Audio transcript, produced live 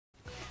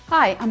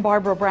Hi, I'm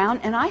Barbara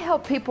Brown, and I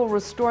help people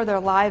restore their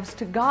lives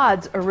to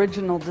God's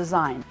original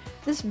design.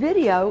 This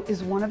video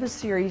is one of a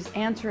series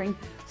answering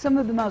some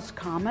of the most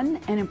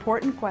common and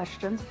important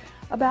questions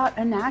about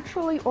a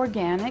naturally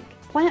organic,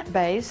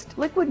 plant-based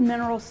liquid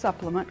mineral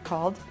supplement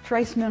called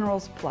Trace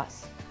Minerals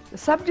Plus. The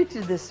subject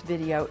of this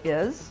video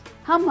is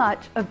how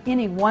much of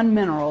any one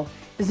mineral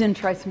is in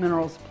Trace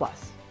Minerals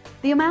Plus.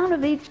 The amount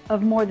of each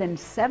of more than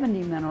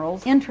 70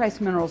 minerals in Trace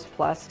Minerals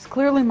Plus is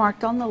clearly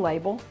marked on the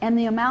label, and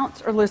the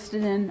amounts are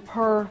listed in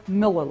per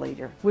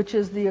milliliter, which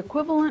is the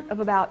equivalent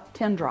of about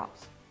 10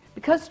 drops.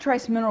 Because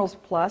Trace Minerals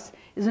Plus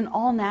is an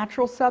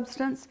all-natural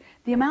substance,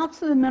 the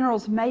amounts of the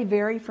minerals may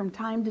vary from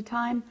time to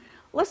time.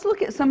 Let's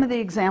look at some of the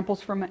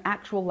examples from an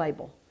actual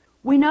label.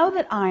 We know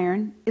that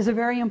iron is a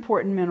very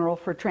important mineral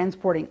for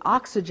transporting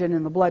oxygen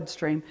in the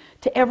bloodstream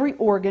to every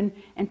organ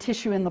and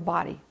tissue in the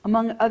body,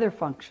 among other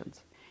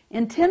functions.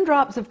 In 10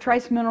 drops of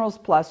Trace Minerals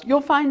Plus, you'll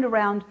find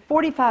around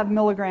 45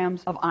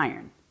 milligrams of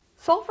iron.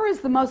 Sulfur is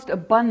the most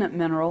abundant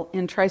mineral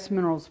in Trace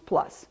Minerals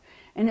Plus,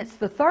 and it's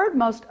the third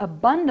most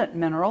abundant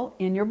mineral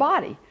in your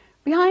body,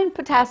 behind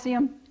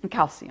potassium and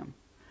calcium.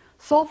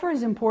 Sulfur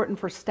is important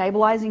for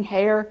stabilizing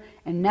hair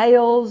and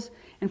nails,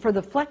 and for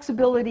the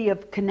flexibility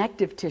of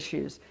connective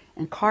tissues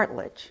and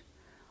cartilage.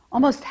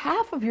 Almost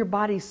half of your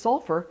body's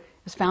sulfur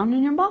is found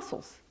in your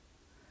muscles.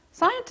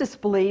 Scientists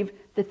believe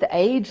that the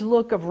age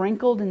look of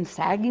wrinkled and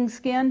sagging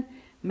skin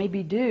may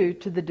be due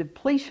to the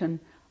depletion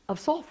of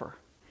sulfur.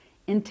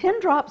 In 10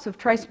 drops of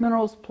Trace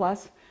Minerals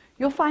Plus,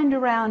 you'll find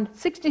around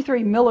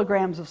 63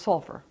 milligrams of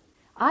sulfur.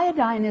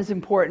 Iodine is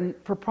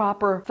important for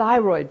proper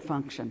thyroid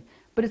function,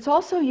 but it's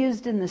also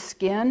used in the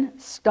skin,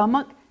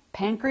 stomach,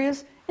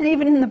 pancreas, and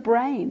even in the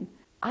brain.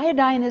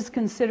 Iodine is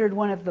considered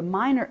one of the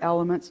minor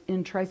elements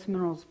in Trace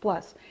Minerals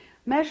Plus,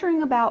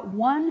 measuring about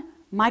 1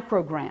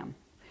 microgram.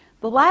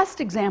 The last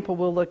example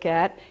we'll look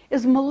at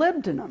is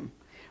molybdenum,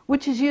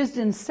 which is used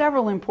in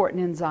several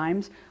important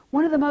enzymes,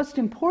 one of the most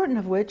important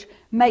of which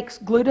makes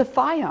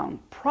glutathione,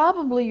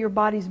 probably your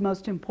body's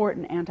most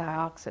important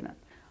antioxidant.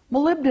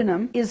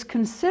 Molybdenum is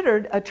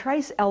considered a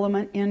trace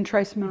element in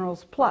Trace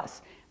Minerals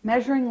Plus,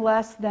 measuring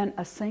less than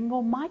a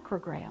single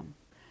microgram.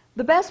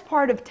 The best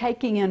part of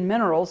taking in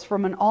minerals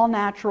from an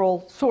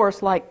all-natural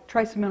source like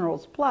Trace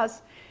Minerals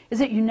Plus is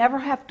that you never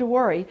have to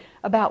worry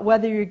about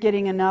whether you're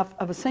getting enough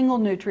of a single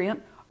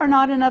nutrient or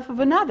not enough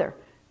of another.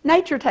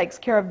 Nature takes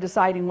care of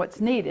deciding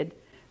what's needed.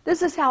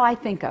 This is how I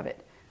think of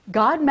it.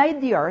 God made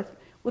the earth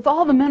with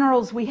all the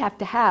minerals we have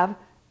to have,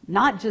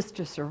 not just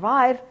to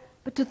survive,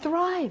 but to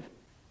thrive.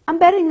 I'm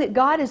betting that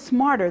God is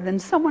smarter than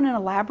someone in a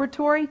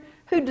laboratory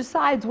who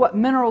decides what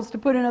minerals to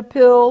put in a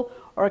pill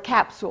or a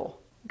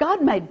capsule.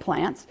 God made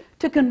plants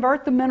to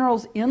convert the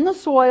minerals in the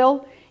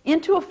soil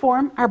into a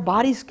form our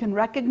bodies can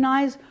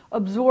recognize,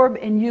 absorb,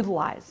 and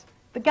utilize.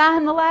 The guy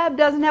in the lab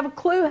doesn't have a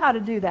clue how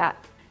to do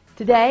that.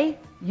 Today,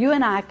 you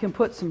and I can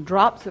put some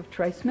drops of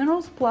Trace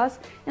Minerals Plus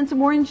in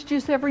some orange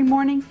juice every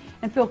morning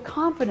and feel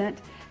confident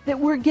that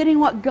we're getting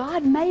what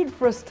God made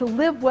for us to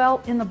live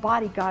well in the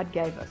body God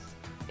gave us.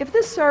 If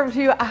this serves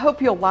you, I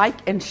hope you'll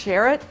like and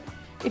share it.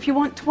 If you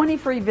want 20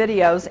 free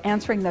videos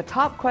answering the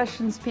top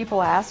questions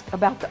people ask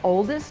about the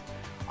oldest,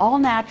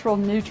 all-natural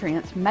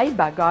nutrients made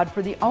by God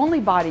for the only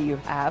body you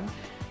have,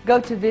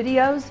 go to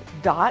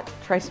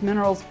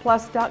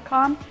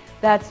videos.tracemineralsplus.com.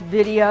 That's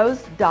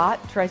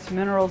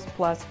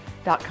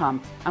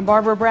videos.tracemineralsplus.com. I'm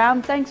Barbara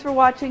Brown. Thanks for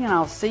watching, and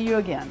I'll see you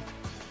again.